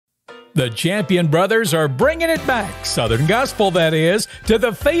The Champion Brothers are bringing it back, Southern Gospel that is, to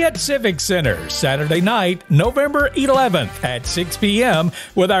the Fayette Civic Center Saturday night, November 11th at 6 p.m.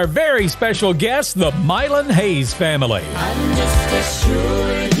 with our very special guest, the Mylon Hayes Family. I'm just as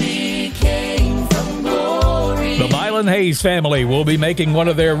sure he came from glory. The Mylon Hayes Family will be making one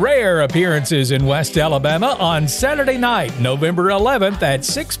of their rare appearances in West Alabama on Saturday night, November 11th at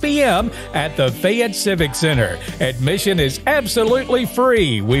 6 p.m. at the Fayette Civic Center. Admission is absolutely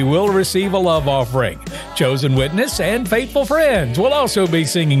free. We will receive a love offering. Chosen Witness and Faithful Friends will also be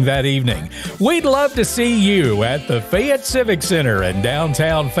singing that evening. We'd love to see you at the Fayette Civic Center in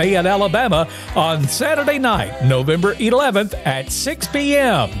downtown Fayette, Alabama on Saturday night, November 11th at 6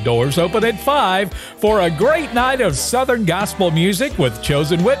 p.m. Doors open at 5 for a great night of Southern Gospel music with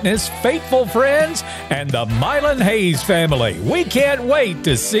Chosen Witness, Faithful Friends, and the Mylon Hayes Family. We can't wait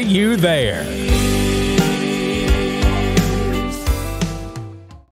to see you there.